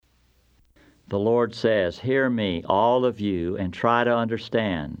The Lord says, "Hear me, all of you, and try to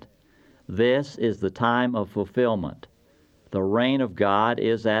understand. This is the time of fulfillment. The reign of God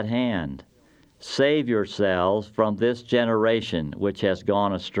is at hand. Save yourselves from this generation which has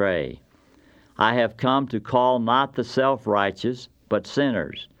gone astray. I have come to call not the self-righteous, but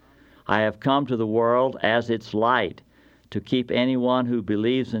sinners. I have come to the world as its light, to keep anyone who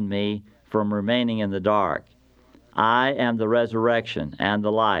believes in me from remaining in the dark. I am the resurrection and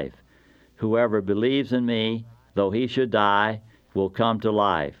the life. Whoever believes in me, though he should die, will come to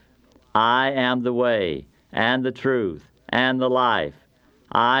life. I am the way, and the truth, and the life.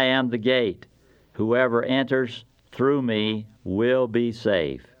 I am the gate. Whoever enters through me will be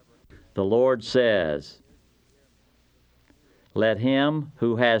safe." The Lord says, "Let him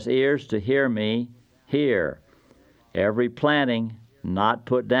who has ears to hear me hear. Every planting not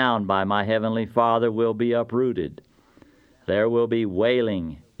put down by my heavenly Father will be uprooted. There will be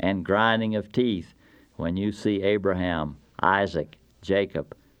wailing and grinding of teeth when you see Abraham, Isaac,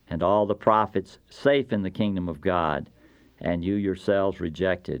 Jacob, and all the prophets safe in the kingdom of God, and you yourselves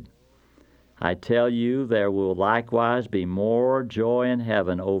rejected. I tell you, there will likewise be more joy in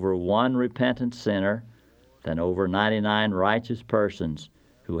heaven over one repentant sinner than over 99 righteous persons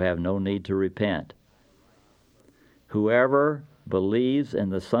who have no need to repent. Whoever believes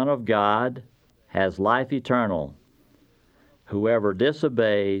in the Son of God has life eternal. Whoever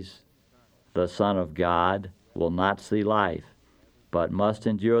disobeys the Son of God will not see life, but must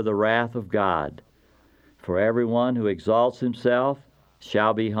endure the wrath of God. For everyone who exalts himself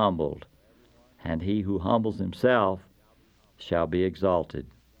shall be humbled, and he who humbles himself shall be exalted."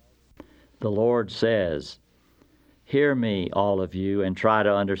 The Lord says, "Hear me, all of you, and try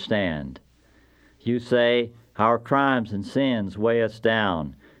to understand. You say, 'Our crimes and sins weigh us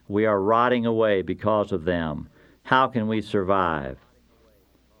down. We are rotting away because of them. How can we survive?'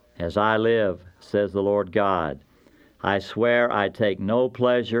 As I live, says the Lord God, I swear I take no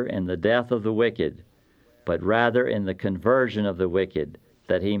pleasure in the death of the wicked, but rather in the conversion of the wicked,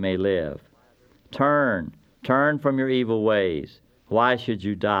 that he may live. Turn from your evil ways. Why should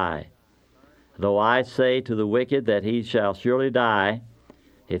you die? Though I say to the wicked that he shall surely die,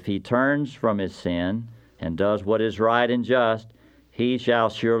 if he turns from his sin and does what is right and just, he shall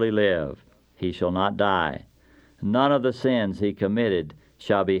surely live. He shall not die. None of the sins he committed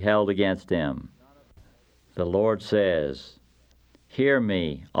shall be held against him." The Lord says, "Hear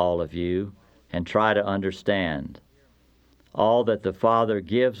me, all of you, and try to understand. All that the Father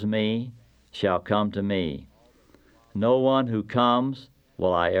gives me shall come to me. No one who comes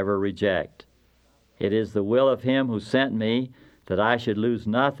will I ever reject. It is the will of him who sent me that I should lose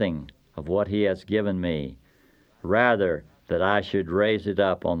nothing of what he has given me, rather that I should raise it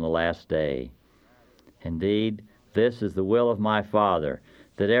up on the last day. Indeed, this is the will of my Father,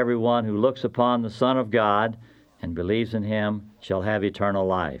 that everyone who looks upon the Son of God and believes in him shall have eternal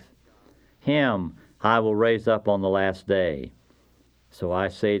life. Him I will raise up on the last day. So I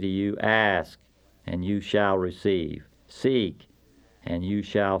say to you, ask, and you shall receive. Seek, and you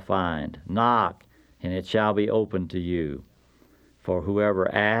shall find. Knock, and it shall be opened to you. For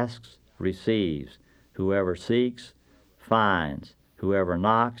whoever asks, receives. Whoever seeks, finds. Whoever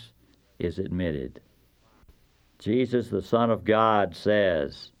knocks, is admitted." Jesus, the Son of God,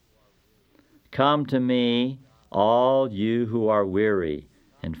 says, "Come to me, all you who are weary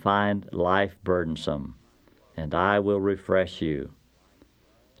and find life burdensome, and I will refresh you.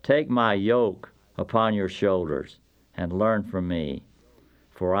 Take my yoke upon your shoulders and learn from me,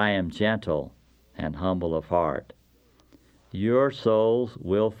 for I am gentle and humble of heart. Your souls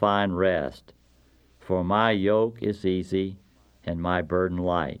will find rest, for my yoke is easy and my burden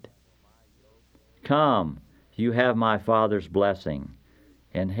light. Come, you have my Father's blessing.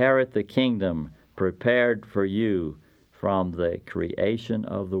 Inherit the kingdom prepared for you from the creation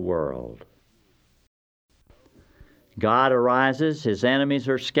of the world." God arises, his enemies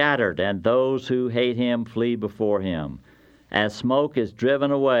are scattered, and those who hate him flee before him. As smoke is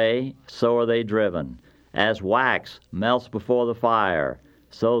driven away, so are they driven. As wax melts before the fire,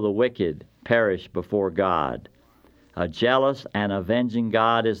 so the wicked perish before God. A jealous and avenging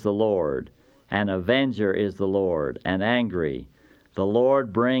God is the Lord. An avenger is the Lord, and angry. The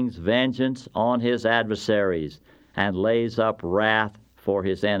Lord brings vengeance on his adversaries, and lays up wrath for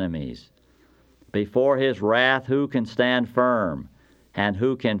his enemies. Before his wrath who can stand firm, and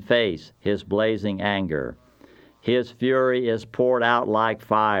who can face his blazing anger? His fury is poured out like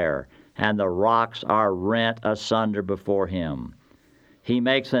fire, and the rocks are rent asunder before him. He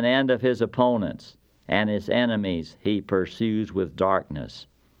makes an end of his opponents, and his enemies he pursues with darkness.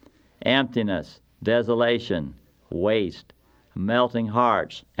 Emptiness, desolation, waste, melting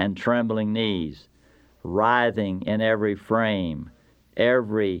hearts and trembling knees, writhing in every frame,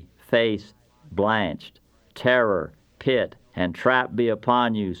 every face blanched. Terror, pit, and trap be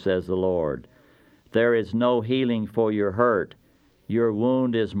upon you, says the Lord. There is no healing for your hurt. Your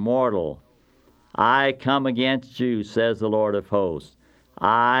wound is mortal. I come against you, says the Lord of hosts.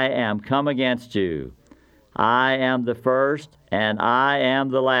 I am come against you. I am the first, and I am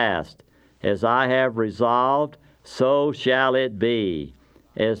the last. As I have resolved, so shall it be.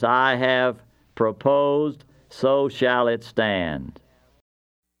 As I have proposed, so shall it stand.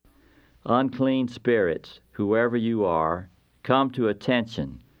 Unclean spirits, whoever you are, come to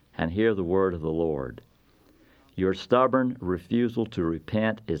attention and hear the word of the Lord. Your stubborn refusal to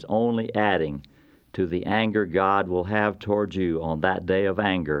repent is only adding to the anger God will have toward you on that day of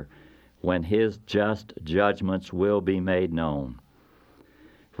anger when his just judgments will be made known.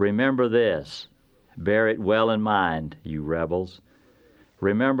 Remember this, bear it well in mind, you rebels.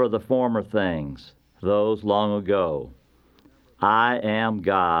 Remember the former things, those long ago. I am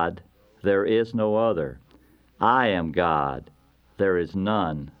God, there is no other. I am God, there is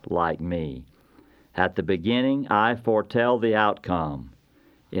none like me. At the beginning I foretell the outcome.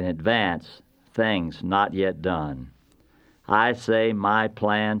 In advance, things not yet done. I say my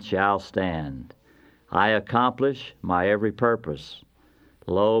plan shall stand. I accomplish my every purpose.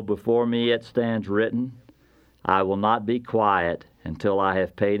 Lo, before me it stands written, I will not be quiet until I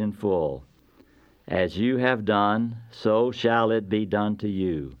have paid in full. As you have done, so shall it be done to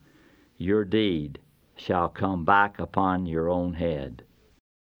you. Your deed shall come back upon your own head.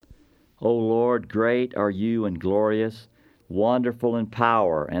 O Lord, great are you and glorious, wonderful in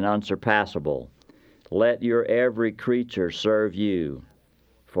power and unsurpassable. Let your every creature serve you.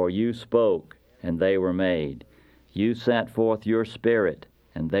 For you spoke, and they were made. You sent forth your Spirit,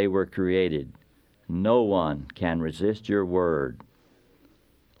 and they were created. No one can resist your word.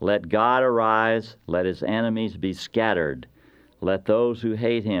 Let God arise, let his enemies be scattered. Let those who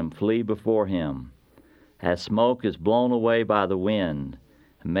hate him flee before him. As smoke is blown away by the wind,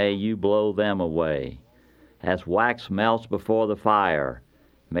 may you blow them away. As wax melts before the fire,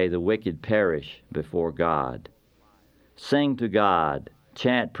 may the wicked perish before God. Sing to God,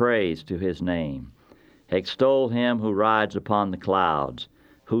 chant praise to his name. Extol him who rides upon the clouds,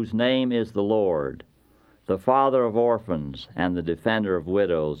 whose name is the Lord. The Father of orphans and the defender of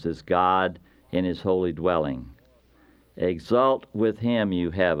widows is God in his holy dwelling. Exult with him,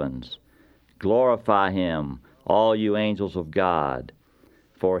 you heavens. Glorify him, all you angels of God.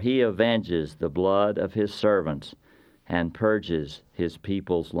 For he avenges the blood of his servants and purges his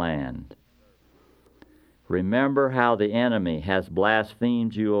people's land. Remember how the enemy has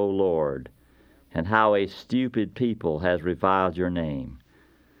blasphemed you, O Lord, and how a stupid people has reviled your name.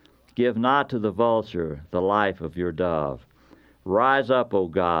 Give not to the vulture the life of your dove. Rise up, O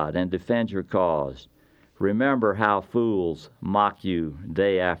God, and defend your cause. Remember how fools mock you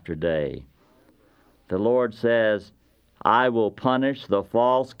day after day. The Lord says, I will punish the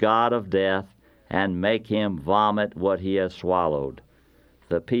false god of death and make him vomit what he has swallowed.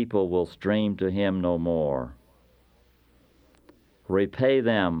 The people will stream to him no more. Repay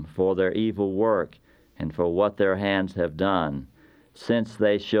them for their evil work and for what their hands have done, since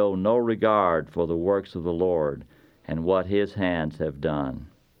they show no regard for the works of the Lord and what his hands have done.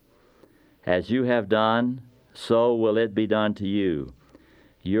 As you have done, so will it be done to you.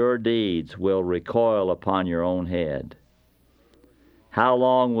 Your deeds will recoil upon your own head. How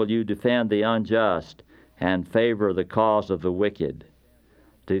long will you defend the unjust and favor the cause of the wicked?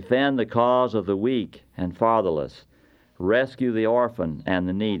 Defend the cause of the weak and fatherless. Rescue the orphan and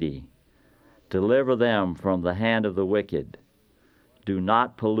the needy. Deliver them from the hand of the wicked. Do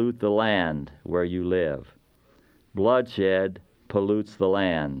not pollute the land where you live. Bloodshed pollutes the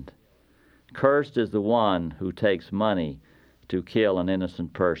land. Cursed is the one who takes money to kill an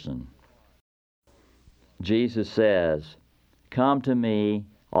innocent person. Jesus says, Come to me,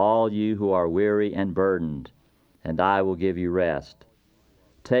 all you who are weary and burdened, and I will give you rest.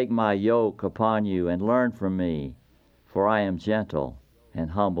 Take my yoke upon you and learn from me, for I am gentle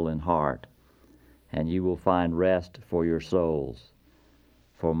and humble in heart, and you will find rest for your souls.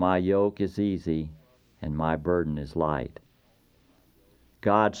 For my yoke is easy and my burden is light.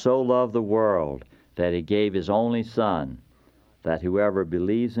 God so loved the world that he gave his only Son, that whoever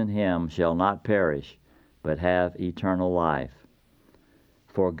believes in him shall not perish, but have eternal life.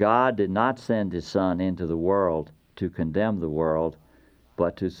 For God did not send his Son into the world to condemn the world,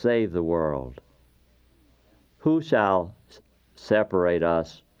 but to save the world. Who shall separate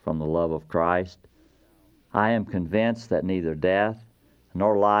us from the love of Christ? I am convinced that neither death,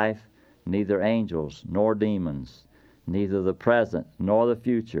 nor life, neither angels, nor demons, neither the present nor the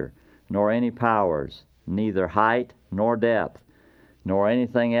future, nor any powers, neither height nor depth, nor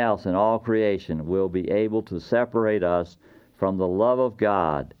anything else in all creation will be able to separate us from the love of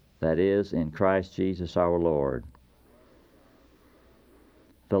God that is in Christ Jesus our Lord.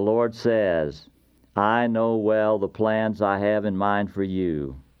 The Lord says, I know well the plans I have in mind for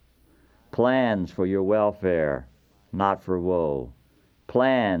you, plans for your welfare, not for woe,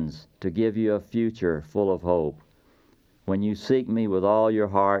 plans to give you a future full of hope. When you seek me with all your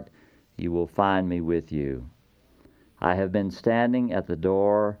heart, you will find me with you. I have been standing at the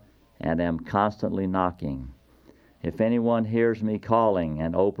door and am constantly knocking. If anyone hears me calling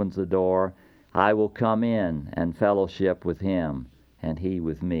and opens the door, I will come in and fellowship with him, and he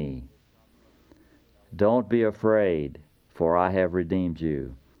with me. Don't be afraid, for I have redeemed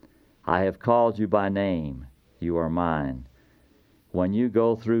you. I have called you by name. You are mine. When you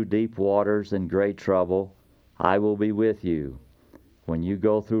go through deep waters and great trouble, I will be with you. When you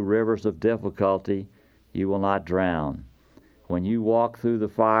go through rivers of difficulty, you will not drown. When you walk through the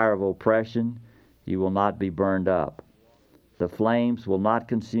fire of oppression, you will not be burned up. The flames will not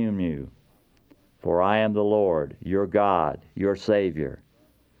consume you. For I am the Lord, your God, your Savior.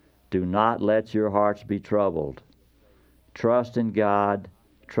 Do not let your hearts be troubled. Trust in God,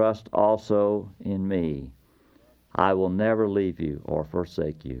 trust also in me. I will never leave you or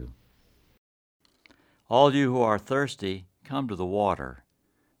forsake you. All you who are thirsty, come to the water.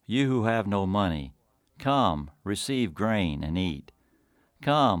 You who have no money, come, receive grain and eat.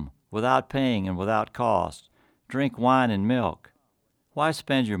 Come, without paying and without cost, drink wine and milk. Why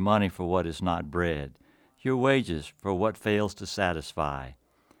spend your money for what is not bread, your wages for what fails to satisfy?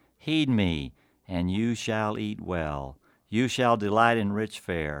 Heed me, and you shall eat well. You shall delight in rich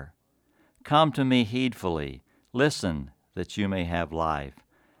fare. Come to me heedfully. Listen, that you may have life.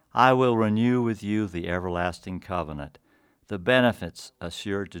 I will renew with you the everlasting covenant, the benefits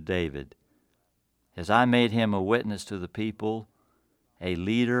assured to David. As I made him a witness to the people, a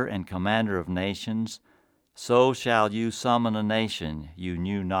leader and commander of nations, so shall you summon a nation you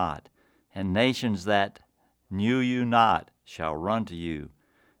knew not, and nations that knew you not shall run to you,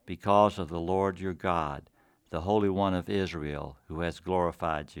 because of the Lord your God, the Holy One of Israel, who has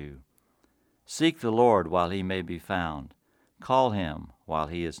glorified you. Seek the Lord while he may be found. Call him while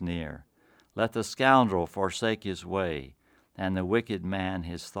he is near. Let the scoundrel forsake his way, and the wicked man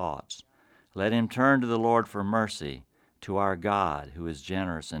his thoughts. Let him turn to the Lord for mercy, to our God, who is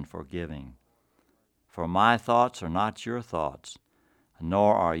generous and forgiving. For my thoughts are not your thoughts,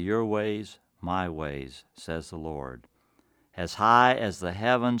 nor are your ways my ways, says the Lord. As high as the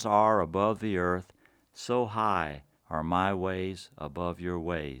heavens are above the earth, so high are my ways above your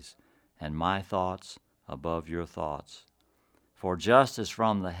ways, and my thoughts above your thoughts. For just as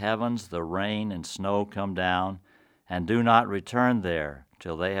from the heavens the rain and snow come down, and do not return there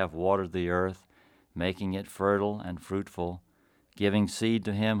till they have watered the earth, making it fertile and fruitful, giving seed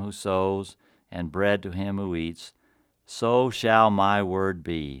to him who sows, and bread to him who eats, so shall my word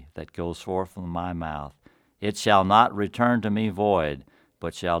be that goes forth from my mouth. It shall not return to me void,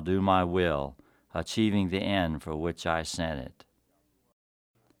 but shall do my will, achieving the end for which I sent it.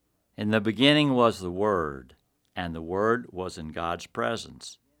 In the beginning was the Word, and the Word was in God's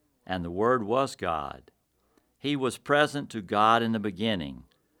presence, and the Word was God. He was present to God in the beginning.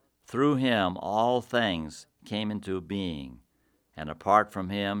 Through him all things came into being, and apart from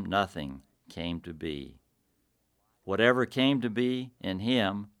him nothing came to be. Whatever came to be in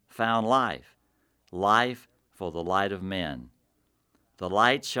him found life, life for the light of men. The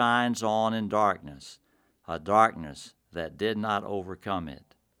light shines on in darkness, a darkness that did not overcome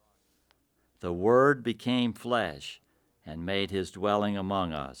it. The Word became flesh and made his dwelling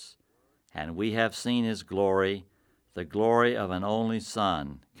among us, and we have seen his glory, the glory of an only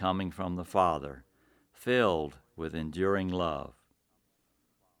Son coming from the Father, filled with enduring love.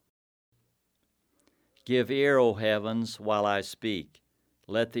 Give ear, O heavens, while I speak.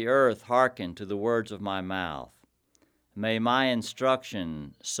 Let the earth hearken to the words of my mouth. May my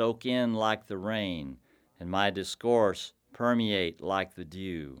instruction soak in like the rain, and my discourse permeate like the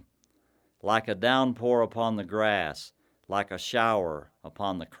dew, like a downpour upon the grass, like a shower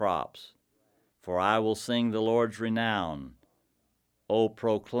upon the crops. For I will sing the Lord's renown. O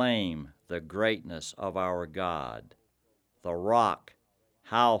proclaim the greatness of our God. The rock,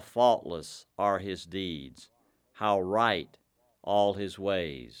 how faultless are his deeds, how right all his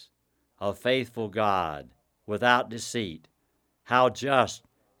ways. A faithful God, without deceit, how just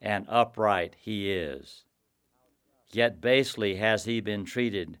and upright he is. Yet basely has he been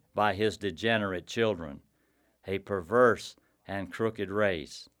treated by his degenerate children, a perverse and crooked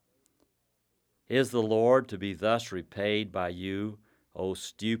race. Is the Lord to be thus repaid by you, O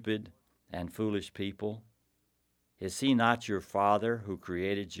stupid and foolish people? Is he not your Father who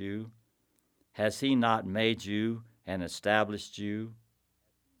created you? Has he not made you and established you?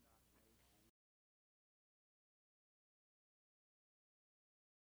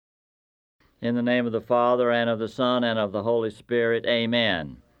 In the name of the Father, and of the Son, and of the Holy Spirit,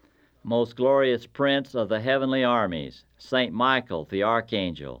 amen. Most glorious Prince of the heavenly armies, Saint Michael the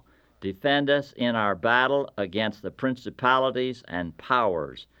Archangel, defend us in our battle against the principalities and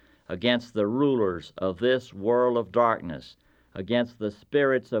powers, against the rulers of this world of darkness, against the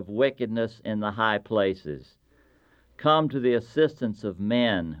spirits of wickedness in the high places. Come to the assistance of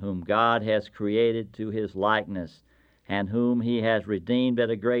men whom God has created to his likeness, and whom he has redeemed at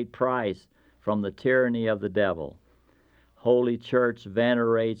a great price from the tyranny of the devil. Holy Church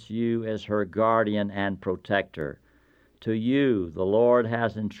venerates you as her guardian and protector. To you the Lord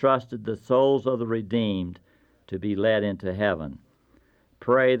has entrusted the souls of the redeemed to be led into heaven.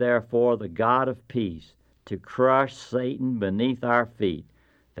 Pray therefore the God of peace to crush Satan beneath our feet,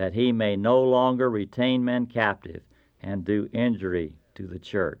 that he may no longer retain men captive and do injury to the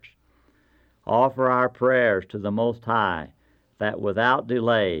church. Offer our prayers to the Most High, that without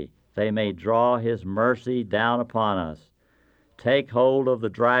delay they may draw his mercy down upon us. Take hold of the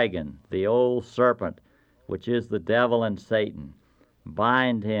dragon, the old serpent, which is the devil and Satan.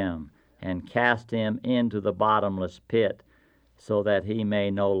 Bind him and cast him into the bottomless pit, so that he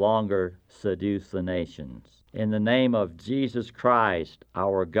may no longer seduce the nations. In the name of Jesus Christ,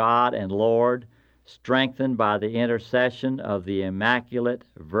 our God and Lord, strengthened by the intercession of the Immaculate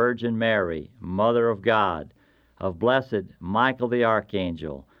Virgin Mary, Mother of God, of blessed Michael the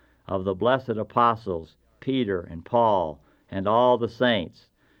Archangel, of the blessed apostles Peter and Paul, and all the saints,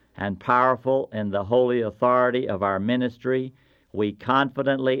 and powerful in the holy authority of our ministry, we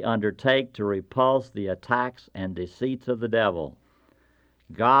confidently undertake to repulse the attacks and deceits of the devil.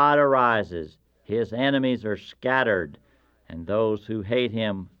 God arises, his enemies are scattered, and those who hate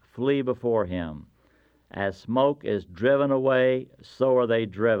him flee before him. As smoke is driven away, so are they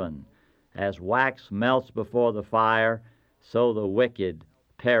driven. As wax melts before the fire, so the wicked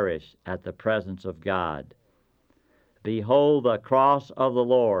perish at the presence of God. Behold the cross of the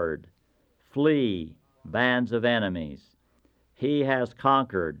Lord. Flee, bands of enemies. He has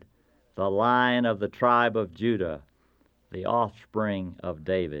conquered, the Lion of the tribe of Judah, the offspring of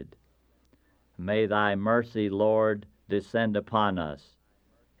David. May thy mercy, Lord, descend upon us,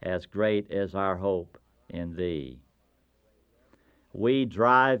 as great is our hope in thee. We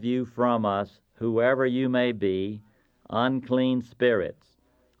drive you from us, whoever you may be, unclean spirits,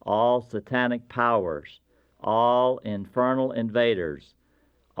 all satanic powers, all infernal invaders,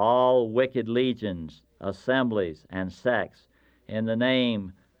 all wicked legions, assemblies, and sects, in the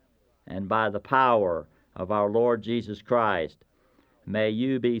name and by the power of our Lord Jesus Christ. May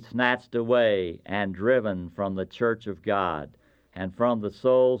you be snatched away and driven from the church of God, and from the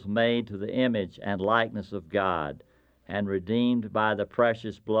souls made to the image and likeness of God, and redeemed by the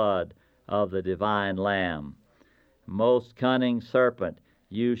precious blood of the divine Lamb. Most cunning serpent,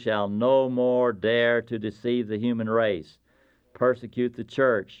 you shall no more dare to deceive the human race, persecute the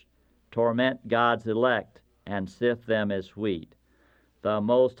church, torment God's elect, and sift them as wheat. The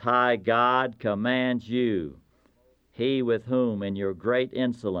Most High God commands you, he with whom in your great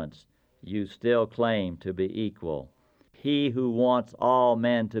insolence you still claim to be equal, he who wants all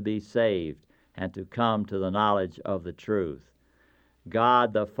men to be saved and to come to the knowledge of the truth.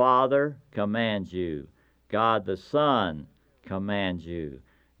 God the Father commands you, God the Son commands you,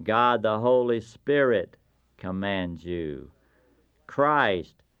 God the Holy Spirit commands you.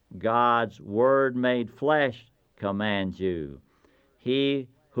 Christ, God's Word made flesh, commands you. He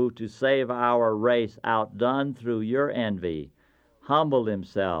who to save our race outdone through your envy, humbled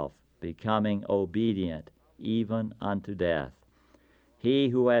himself, becoming obedient even unto death. He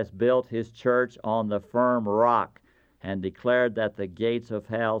who has built his church on the firm rock, and declared that the gates of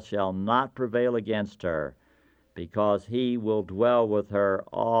hell shall not prevail against her, because he will dwell with her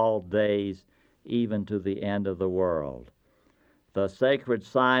all days, even to the end of the world. The sacred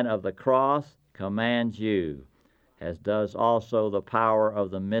sign of the cross commands you, as does also the power of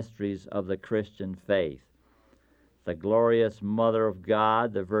the mysteries of the Christian faith. The glorious Mother of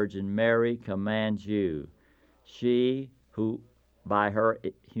God, the Virgin Mary, commands you. She who, by her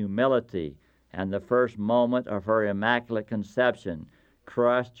humility and the first moment of her immaculate conception,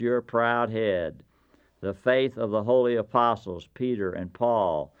 crushed your proud head. The faith of the holy apostles, Peter and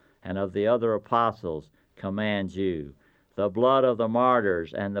Paul, and of the other apostles, commands you. The blood of the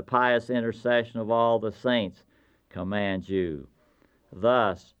martyrs and the pious intercession of all the saints commands you.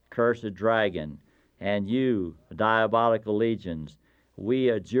 Thus, cursed dragon, and you, diabolical legions, we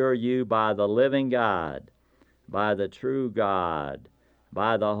adjure you by the living God, by the true God,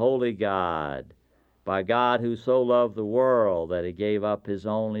 by the holy God, by God who so loved the world that he gave up his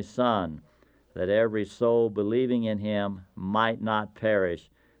only Son, that every soul believing in him might not perish,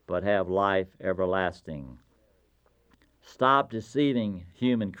 but have life everlasting. Stop deceiving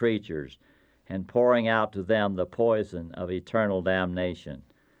human creatures and pouring out to them the poison of eternal damnation.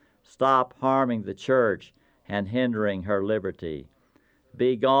 Stop harming the church and hindering her liberty.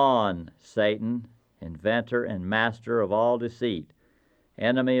 Begone, Satan, inventor and master of all deceit,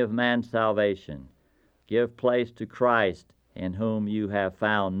 enemy of man's salvation. Give place to Christ, in whom you have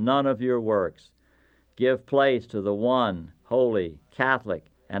found none of your works. Give place to the one, holy, Catholic,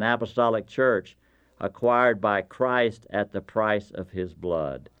 and Apostolic Church, acquired by Christ at the price of his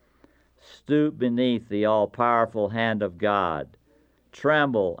blood. Stoop beneath the all-powerful hand of God.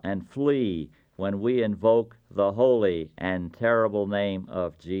 Tremble and flee when we invoke the holy and terrible name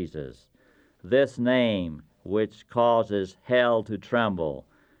of Jesus. This name which causes hell to tremble.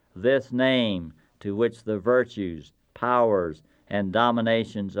 This name to which the virtues, powers, and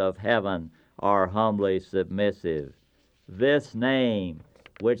dominations of heaven are humbly submissive. This name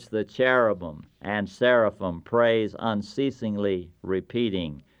which the cherubim and seraphim praise unceasingly,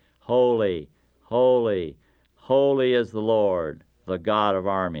 repeating, Holy, holy, holy is the Lord, the God of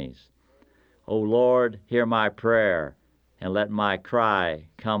armies. O Lord, hear my prayer, and let my cry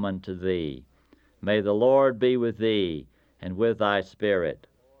come unto thee. May the Lord be with thee, and with thy spirit.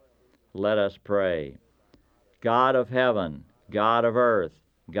 Let us pray. God of heaven, God of earth,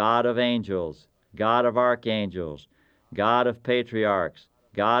 God of angels, God of archangels, God of patriarchs,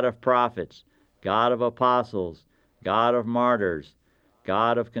 God of prophets, God of apostles, God of martyrs,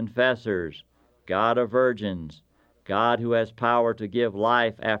 God of confessors, God of virgins, God who has power to give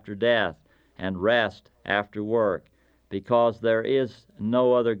life after death and rest after work, because there is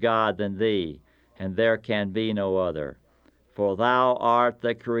no other God than thee, and there can be no other. For thou art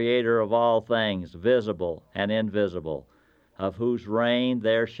the creator of all things, visible and invisible, of whose reign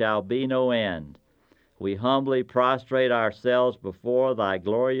there shall be no end. We humbly prostrate ourselves before thy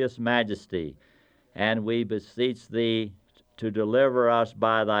glorious majesty, and we beseech thee to deliver us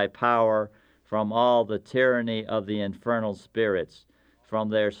by thy power from all the tyranny of the infernal spirits, from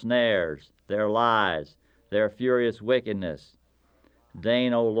their snares, their lies, their furious wickedness.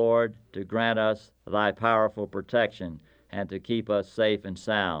 Deign, O Lord, to grant us thy powerful protection, and to keep us safe and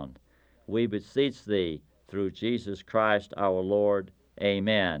sound. We beseech thee, through Jesus Christ our Lord.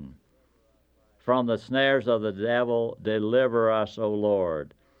 Amen. From the snares of the devil deliver us, O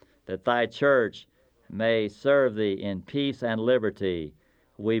Lord, that thy church may serve thee in peace and liberty.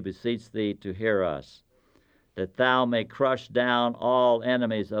 We beseech thee to hear us. That thou may crush down all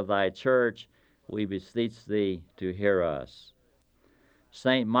enemies of thy church, we beseech thee to hear us.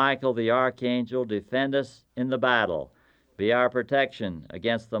 Saint Michael the Archangel, defend us in the battle. Be our protection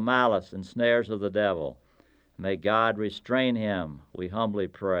against the malice and snares of the devil. May God restrain him, we humbly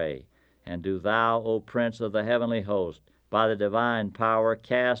pray. And do thou, O Prince of the heavenly host, by the divine power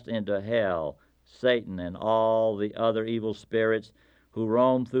cast into hell Satan and all the other evil spirits who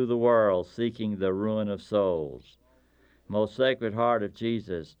roam through the world seeking the ruin of souls. Most Sacred Heart of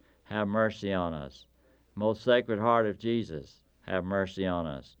Jesus, have mercy on us. Most Sacred Heart of Jesus, have mercy on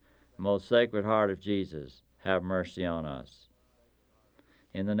us. Most Sacred Heart of Jesus, have mercy on us.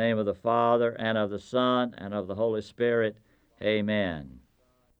 In the name of the Father, and of the Son, and of the Holy Spirit, amen.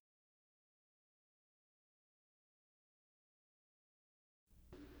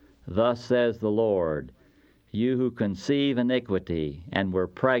 Thus says the Lord, you who conceive iniquity and were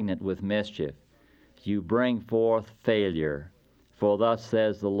pregnant with mischief, you bring forth failure. For thus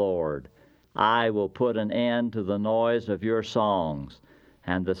says the Lord, I will put an end to the noise of your songs,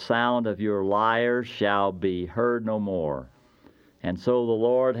 and the sound of your lyres shall be heard no more. And so the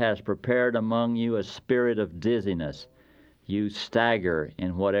Lord has prepared among you a spirit of dizziness. You stagger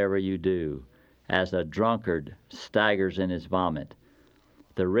in whatever you do, as a drunkard staggers in his vomit.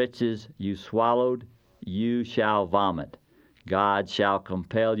 The riches you swallowed, you shall vomit. God shall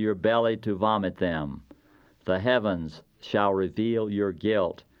compel your belly to vomit them. The heavens shall reveal your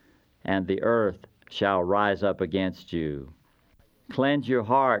guilt, and the earth shall rise up against you. Cleanse your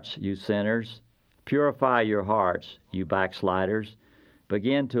hearts, you sinners. Purify your hearts, you backsliders.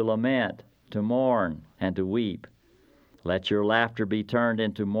 Begin to lament, to mourn, and to weep. Let your laughter be turned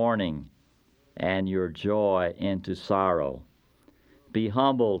into mourning, and your joy into sorrow. Be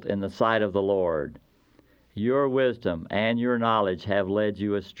humbled in the sight of the Lord. Your wisdom and your knowledge have led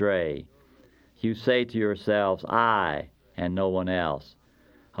you astray. You say to yourselves, I, and no one else.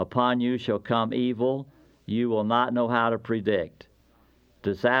 Upon you shall come evil you will not know how to predict.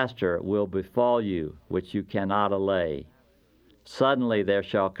 Disaster will befall you which you cannot allay. Suddenly there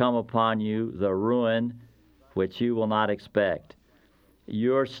shall come upon you the ruin which you will not expect.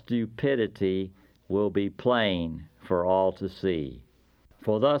 Your stupidity will be plain for all to see.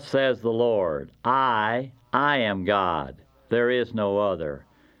 For thus says the Lord, I am God, there is no other.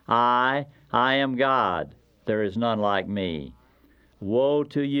 I am God, there is none like me. Woe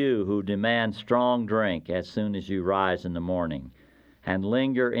to you who demand strong drink as soon as you rise in the morning, and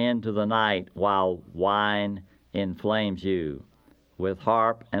linger into the night while wine inflames you. With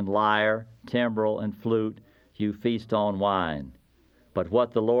harp and lyre, timbrel and flute, you feast on wine. But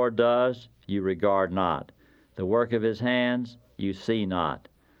what the Lord does, you regard not. The work of his hands, you see not.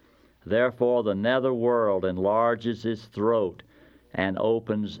 Therefore the nether world enlarges its throat and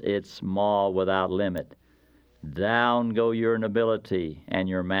opens its maw without limit. Down go your nobility and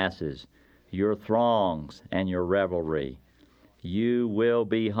your masses, your throngs and your revelry. You will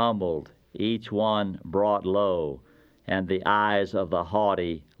be humbled, each one brought low, and the eyes of the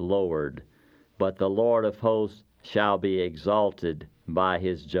haughty lowered. But the Lord of hosts shall be exalted by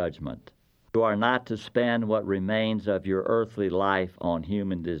his judgment. You are not to spend what remains of your earthly life on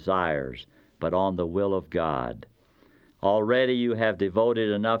human desires, but on the will of God. Already you have devoted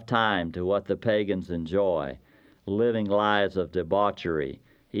enough time to what the pagans enjoy, living lives of debauchery,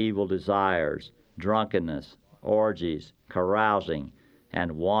 evil desires, drunkenness, orgies, carousing,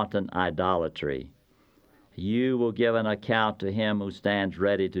 and wanton idolatry. You will give an account to him who stands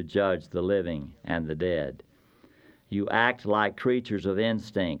ready to judge the living and the dead. You act like creatures of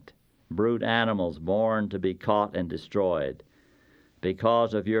instinct, brute animals born to be caught and destroyed.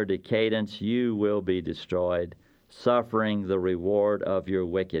 Because of your decadence you will be destroyed, suffering the reward of your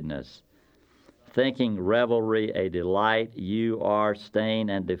wickedness. Thinking revelry a delight, you are stain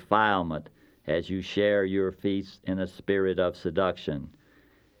and defilement as you share your feasts in a spirit of seduction.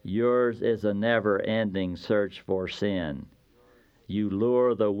 Yours is a never-ending search for sin. You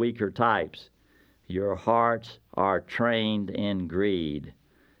lure the weaker types. Your hearts are trained in greed.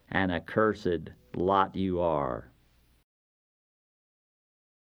 An accursed lot you are.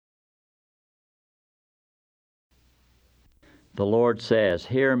 The Lord says,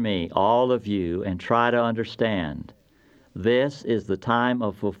 hear me, all of you, and try to understand. This is the time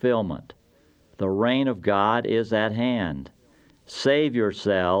of fulfillment. The reign of God is at hand. Save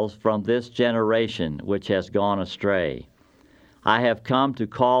yourselves from this generation which has gone astray. I have come to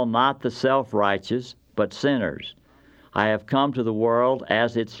call not the self-righteous, but sinners. I have come to the world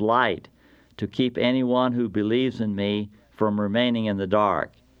as its light, to keep anyone who believes in me from remaining in the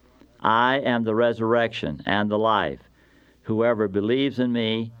dark. I am the resurrection and the life. Whoever believes in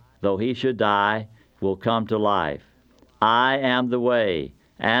me, though he should die, will come to life. I am the way,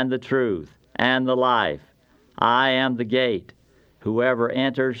 and the truth, and the life. I am the gate. Whoever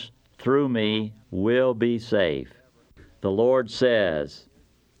enters through me will be safe. The Lord says,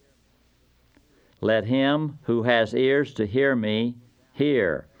 let him who has ears to hear me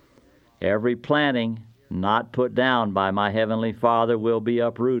hear. Every planting not put down by my heavenly Father will be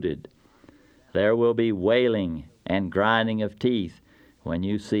uprooted. There will be wailing and grinding of teeth when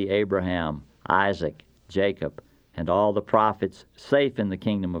you see Abraham, Isaac, Jacob, and all the prophets safe in the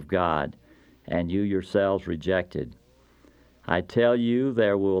kingdom of God, and you yourselves rejected. I tell you,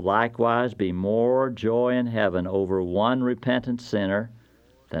 there will likewise be more joy in heaven over one repentant sinner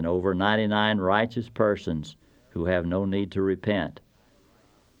than over 99 righteous persons who have no need to repent.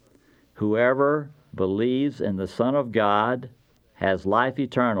 Whoever believes in the Son of God has life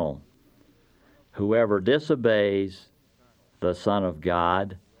eternal. Whoever disobeys the Son of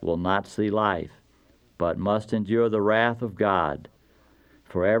God will not see life, but must endure the wrath of God.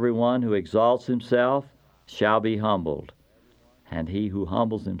 For everyone who exalts himself shall be humbled, and he who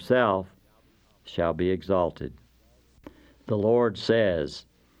humbles himself shall be exalted. The Lord says,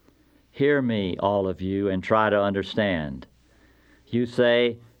 hear me, all of you, and try to understand. You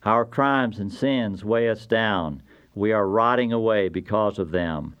say, our crimes and sins weigh us down. We are rotting away because of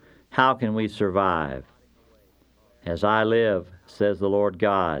them. How can we survive? As I live, says the Lord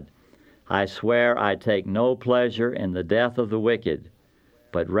God, I swear I take no pleasure in the death of the wicked,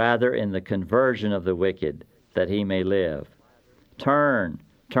 but rather in the conversion of the wicked, that he may live. Turn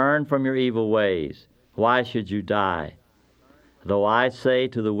from your evil ways. Why should you die? Though I say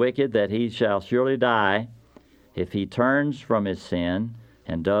to the wicked that he shall surely die, if he turns from his sin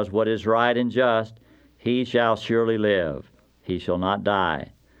and does what is right and just, he shall surely live. He shall not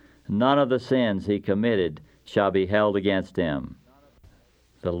die. None of the sins he committed shall be held against him.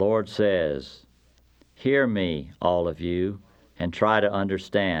 The Lord says, hear me, all of you, and try to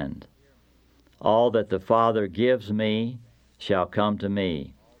understand. All that the Father gives me shall come to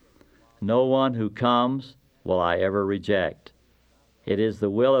me. No one who comes will I ever reject. It is the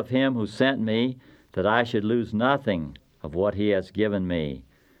will of him who sent me that I should lose nothing of what he has given me,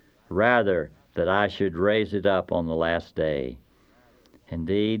 rather that I should raise it up on the last day.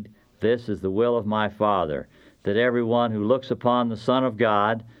 Indeed, this is the will of my Father, that everyone who looks upon the Son of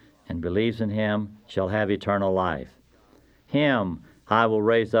God and believes in him shall have eternal life. Him I will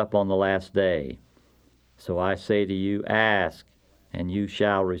raise up on the last day. So I say to you, ask, and you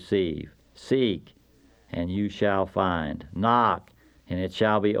shall receive. Seek, and you shall find. Knock, and it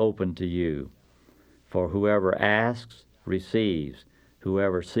shall be opened to you. For whoever asks, receives.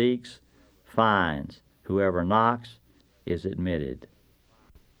 Whoever seeks, finds. Whoever knocks, is admitted.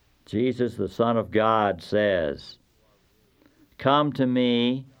 Jesus, the Son of God, says, "Come to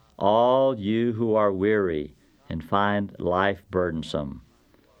me, all you who are weary and find life burdensome,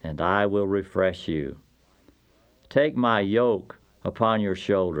 and I will refresh you. Take my yoke upon your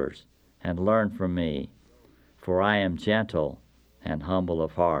shoulders and learn from me, for I am gentle and humble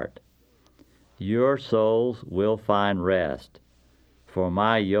of heart. Your souls will find rest, for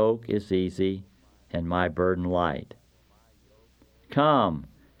my yoke is easy and my burden light. Come,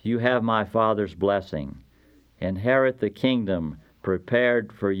 you have my Father's blessing. Inherit the kingdom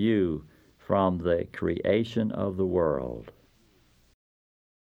prepared for you from the creation of the world."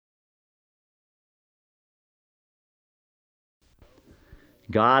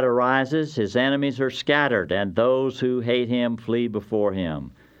 God arises, his enemies are scattered, and those who hate him flee before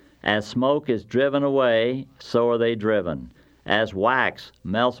him. As smoke is driven away, so are they driven. As wax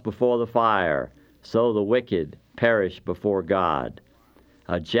melts before the fire, so the wicked perish before God.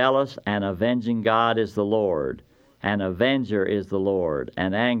 A jealous and avenging God is the Lord. An avenger is the Lord,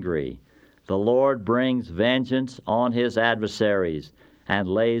 and angry. The Lord brings vengeance on his adversaries, and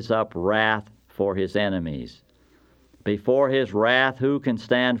lays up wrath for his enemies. Before his wrath who can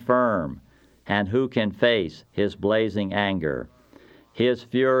stand firm, and who can face his blazing anger? His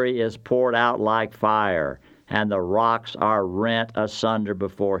fury is poured out like fire, and the rocks are rent asunder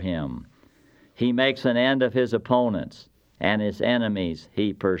before him. He makes an end of his opponents, and his enemies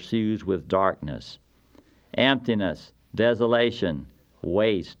he pursues with darkness. Emptiness, desolation,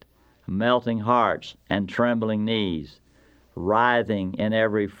 waste, melting hearts and trembling knees, writhing in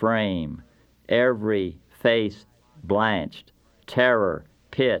every frame, every face blanched, terror,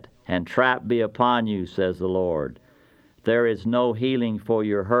 pit, and trap be upon you, says the Lord. There is no healing for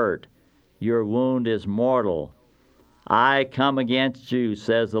your hurt. Your wound is mortal. I come against you,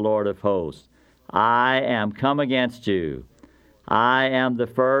 says the Lord of hosts. I am come against you. I am the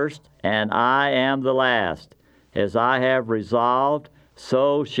first, and I am the last. As I have resolved,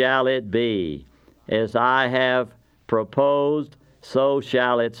 so shall it be. As I have proposed, so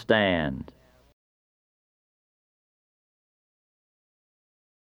shall it stand.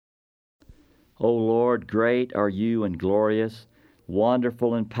 O Lord, great are you and glorious,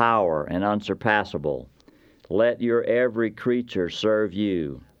 wonderful in power and unsurpassable. Let your every creature serve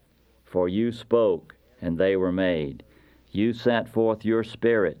you. For you spoke, and they were made. You sent forth your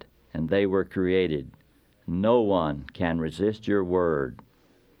Spirit, and they were created. No one can resist your word.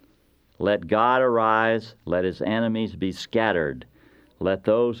 Let God arise, let his enemies be scattered. Let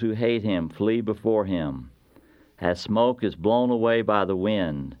those who hate him flee before him. As smoke is blown away by the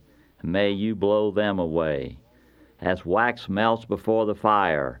wind, may you blow them away. As wax melts before the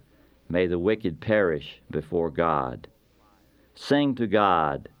fire, may the wicked perish before God. Sing to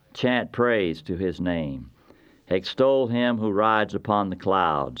God, chant praise to his name. Extol him who rides upon the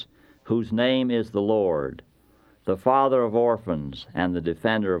clouds, whose name is the Lord. The Father of orphans and the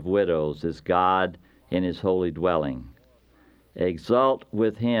defender of widows is God in his holy dwelling. Exult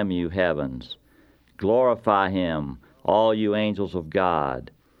with him, you heavens. Glorify him, all you angels of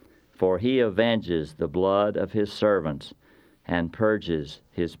God. For he avenges the blood of his servants and purges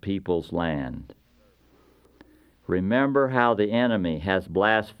his people's land. Remember how the enemy has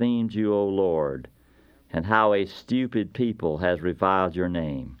blasphemed you, O Lord, and how a stupid people has reviled your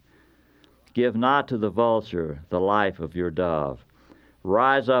name. Give not to the vulture the life of your dove.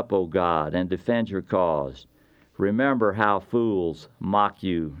 Rise up, O God, and defend your cause. Remember how fools mock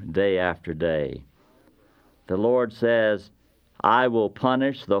you day after day. The Lord says, I will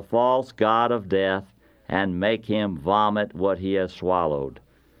punish the false god of death and make him vomit what he has swallowed.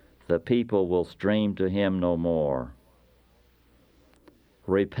 The people will stream to him no more.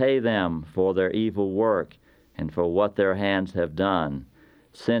 Repay them for their evil work and for what their hands have done,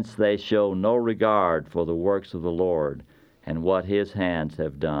 since they show no regard for the works of the Lord and what his hands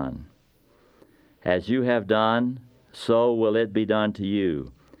have done. As you have done, so will it be done to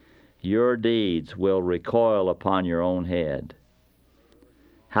you. Your deeds will recoil upon your own head.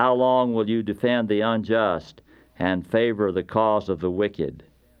 How long will you defend the unjust and favor the cause of the wicked?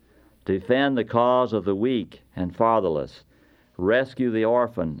 Defend the cause of the weak and fatherless. Rescue the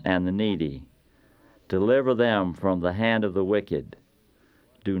orphan and the needy. Deliver them from the hand of the wicked.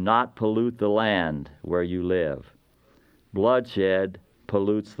 Do not pollute the land where you live. Bloodshed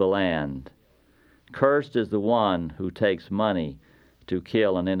pollutes the land. Cursed is the one who takes money to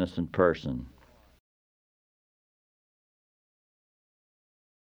kill an innocent person.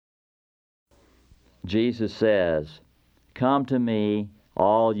 Jesus says, "Come to me,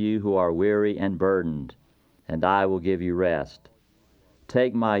 all you who are weary and burdened, and I will give you rest.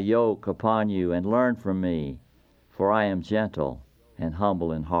 Take my yoke upon you and learn from me, for I am gentle and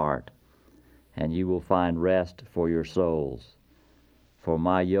humble in heart, and you will find rest for your souls. For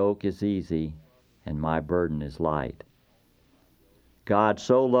my yoke is easy and my burden is light." God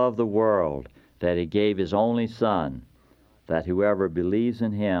so loved the world that he gave his only Son, that whoever believes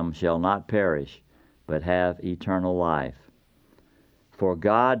in him shall not perish, but have eternal life. For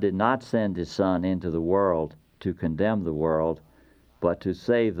God did not send his Son into the world to condemn the world, but to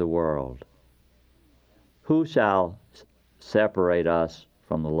save the world. Who shall separate us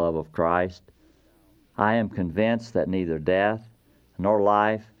from the love of Christ? I am convinced that neither death, nor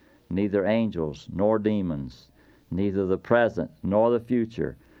life, neither angels, nor demons, neither the present, nor the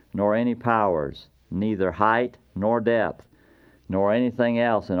future, nor any powers, neither height, nor depth, nor anything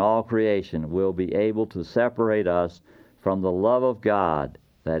else in all creation will be able to separate us from the love of God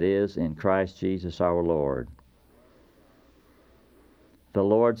that is in Christ Jesus our Lord. The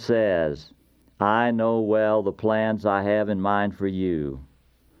Lord says, "I know well the plans I have in mind for you,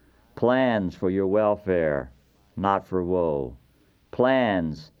 plans for your welfare, not for woe,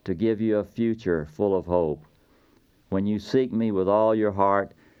 plans to give you a future full of hope. When you seek me with all your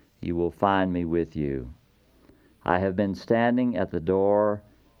heart, you will find me with you. I have been standing at the door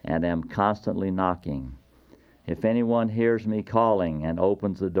and am constantly knocking. If anyone hears me calling and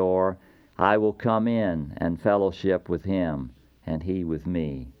opens the door, I will come in and fellowship with him, and he with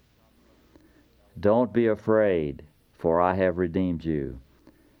me. Don't be afraid, for I have redeemed you.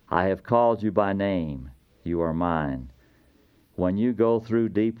 I have called you by name. You are mine. When you go through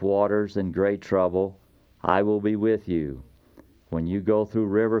deep waters and great trouble, I will be with you. When you go through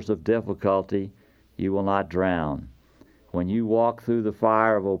rivers of difficulty, you will not drown. When you walk through the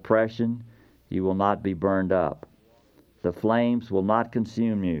fire of oppression, you will not be burned up. The flames will not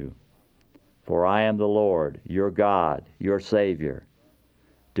consume you. For I am the Lord, your God, your Savior.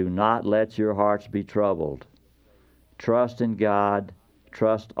 Do not let your hearts be troubled. Trust in God,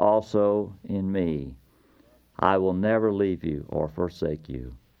 trust also in me. I will never leave you or forsake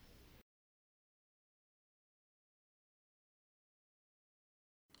you."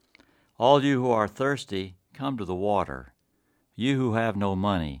 All you who are thirsty, come to the water. You who have no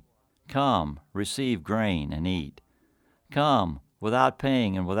money, come, receive grain and eat. Come, without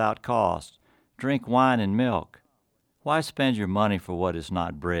paying and without cost, drink wine and milk. Why spend your money for what is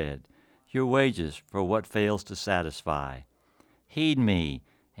not bread, your wages for what fails to satisfy? Heed me,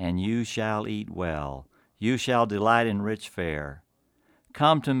 and you shall eat well. You shall delight in rich fare.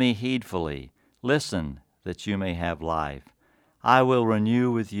 Come to me heedfully. Listen, that you may have life. I will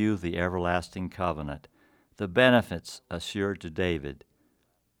renew with you the everlasting covenant, the benefits assured to David.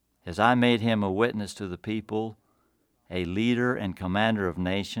 As I made him a witness to the people, a leader and commander of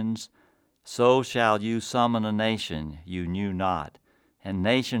nations, so shall you summon a nation you knew not, and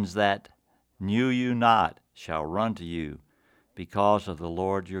nations that knew you not shall run to you, because of the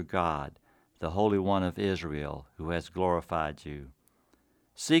Lord your God, the Holy One of Israel, who has glorified you.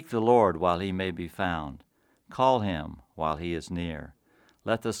 Seek the Lord while he may be found. Call him while he is near.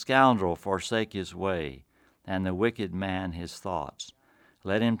 Let the scoundrel forsake his way, and the wicked man his thoughts.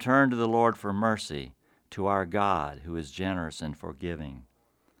 Let him turn to the Lord for mercy, to our God, who is generous and forgiving.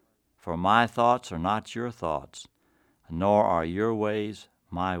 For my thoughts are not your thoughts, nor are your ways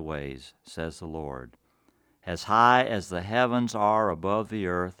my ways, says the Lord. As high as the heavens are above the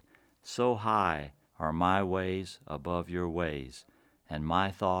earth, so high are my ways above your ways, and my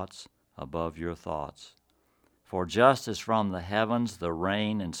thoughts above your thoughts. For just as from the heavens the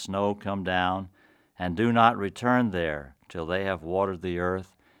rain and snow come down, and do not return there till they have watered the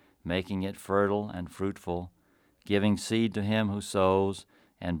earth, making it fertile and fruitful, giving seed to him who sows,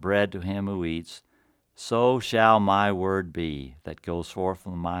 and bread to him who eats, so shall my word be that goes forth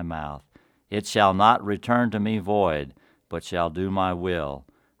from my mouth. It shall not return to me void, but shall do my will,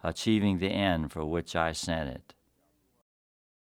 achieving the end for which I sent it.